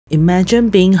Imagine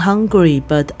being hungry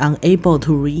but unable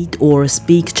to read or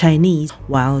speak Chinese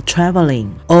while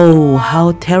traveling. Oh,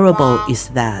 how terrible is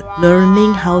that?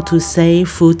 Learning how to say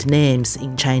food names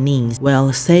in Chinese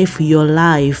will save your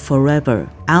life forever.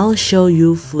 I'll show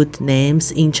you food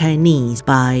names in Chinese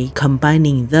by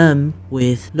combining them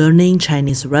with learning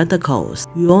Chinese radicals.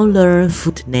 You'll learn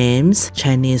food names,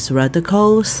 Chinese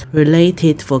radicals,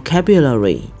 related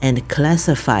vocabulary, and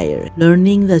classifiers.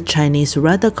 Learning the Chinese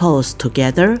radicals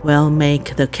together will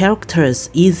make the characters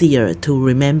easier to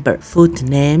remember. Food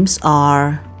names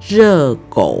are 热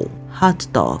狗 hot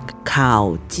dog,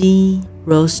 烤鸡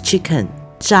roast chicken,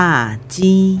 炸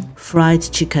鸡 fried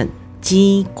chicken,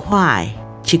 鸡块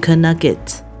chicken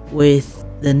nuggets, with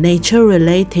the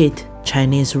nature-related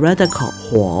Chinese radical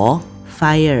火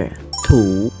fire,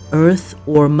 土 earth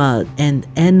or mud, and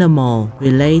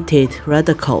animal-related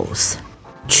radicals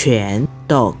犬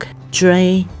dog,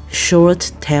 追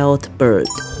short-tailed bird,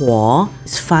 火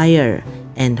is fire,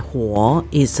 and 火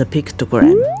is a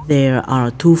pictogram. There are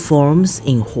two forms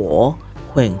in 火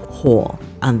when 火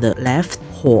on the left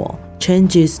火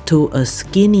changes to a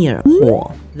skinnier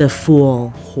火. The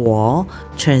full 火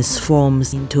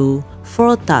transforms into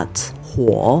 4 dots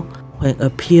火 when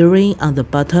appearing on the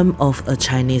bottom of a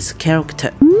Chinese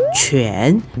character.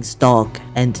 犬 is dog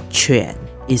and 犬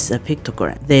is a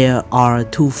pictogram. There are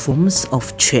two forms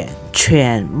of 犬.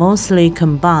 犬 mostly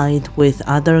combined with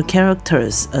other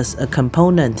characters as a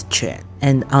component 犬,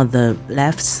 and on the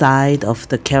left side of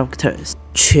the characters,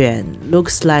 犬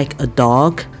looks like a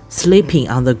dog sleeping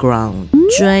on the ground.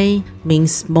 追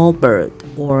means small bird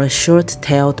or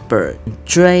short-tailed bird.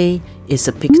 追 is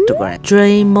a pictogram.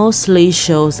 追 mostly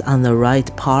shows on the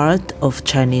right part of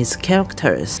Chinese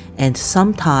characters and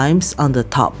sometimes on the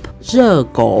top. 热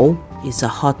狗 is a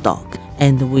hot dog,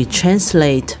 and we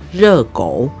translate 热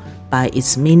狗 by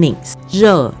its meanings.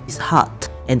 热 is hot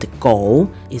and 狗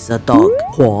is a dog.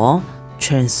 火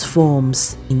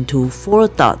transforms into 4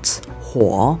 dots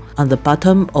火 on the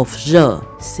bottom of 热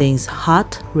since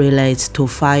hot relates to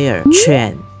fire.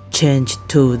 犬 changed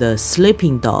to the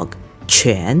sleeping dog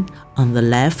犬 on the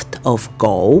left of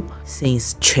狗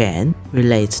since 犬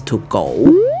relates to 狗.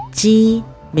 鸡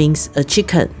means a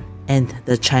chicken, and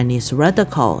the Chinese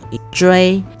radical is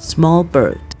追 small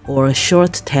bird or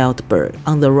short-tailed bird.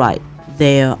 On the right,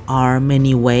 there are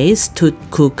many ways to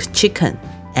cook chicken,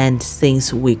 and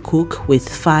since we cook with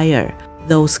fire,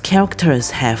 those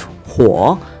characters have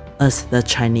火 as the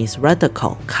Chinese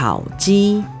radical. 烤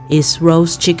鸡 is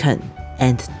roast chicken,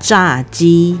 and 炸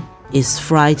鸡 is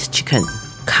fried chicken.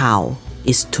 烤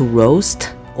is to roast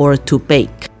or to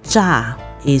bake. 炸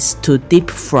is to deep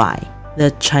fry.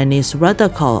 The Chinese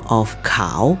radical of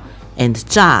烤 and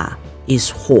炸 is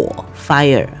火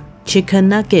fire. Chicken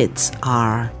nuggets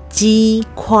are 鸡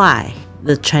块.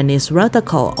 The Chinese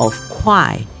radical of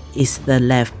块 is the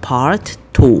left part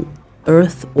土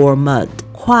earth or mud.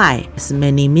 块 has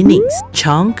many meanings: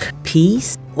 chunk,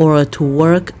 piece, or to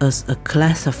work as a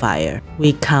classifier.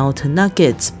 We count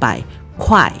nuggets by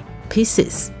块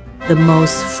pieces. The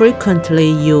most frequently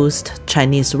used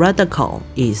Chinese radical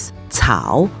is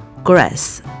草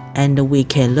grass, and we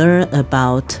can learn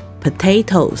about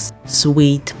potatoes,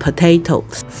 sweet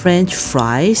potatoes, French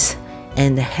fries,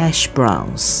 and hash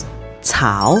browns.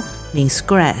 草 means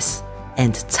grass,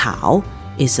 and 草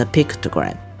is a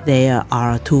pictogram. There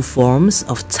are two forms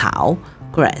of 草,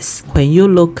 grass. When you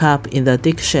look up in the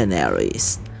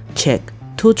dictionaries, check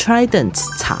two tridents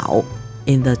草.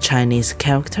 In the Chinese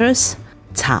characters,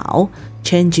 草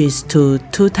changes to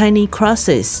two tiny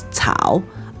crosses 草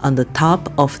on the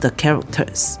top of the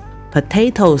characters.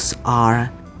 Potatoes are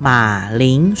马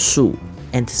铃薯,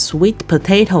 and sweet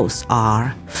potatoes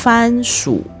are 番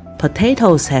薯.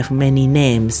 Potatoes have many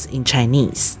names in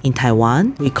Chinese. In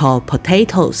Taiwan, we call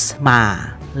potatoes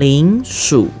马铃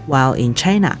薯, while in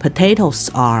China, potatoes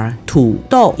are 土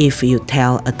豆. If you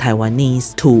tell a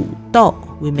Taiwanese 土豆,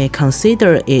 we may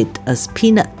consider it as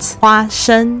peanuts, 花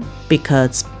生,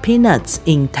 because peanuts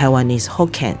in Taiwanese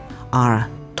Hokkien are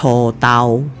土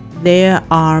豆. There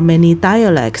are many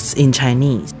dialects in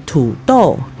Chinese. 土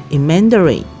豆 in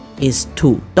Mandarin is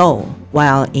土豆,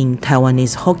 while in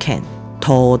Taiwanese Hokkien,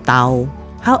 土豆.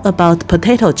 How about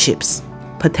potato chips?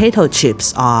 Potato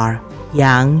chips are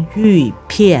洋芋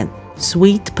片.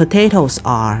 Sweet potatoes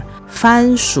are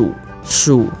番薯.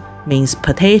 薯 means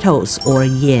potatoes or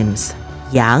yams.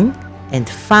 洋 and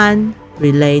番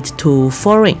relate to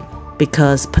foreign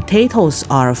because potatoes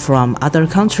are from other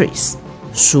countries.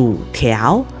 薯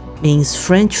条 means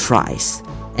French fries,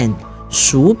 and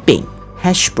薯饼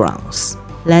hash browns.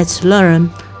 Let's learn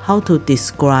how to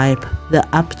describe the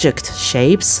object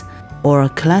shapes or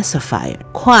classifier.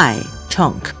 块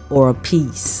chunk or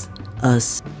piece,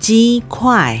 as 鸡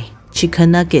块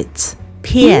chicken nuggets,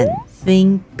 片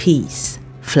thin piece,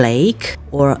 flake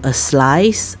or a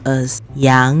slice as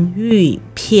洋芋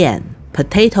片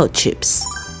potato chips,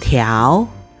 条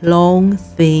long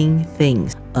thin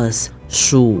things as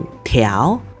薯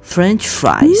条 French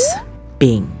fries,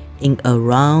 饼 in a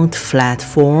round flat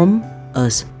form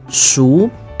as 薯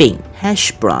饼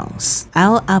hash browns.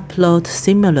 I'll upload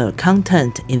similar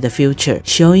content in the future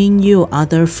showing you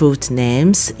other food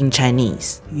names in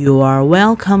Chinese. You are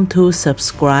welcome to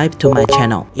subscribe to my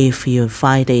channel. If you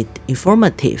find it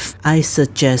informative, I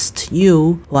suggest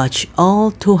you watch all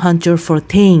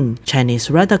 214 Chinese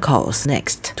radicals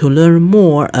next to learn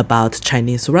more about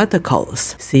Chinese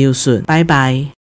radicals. See you soon. Bye bye.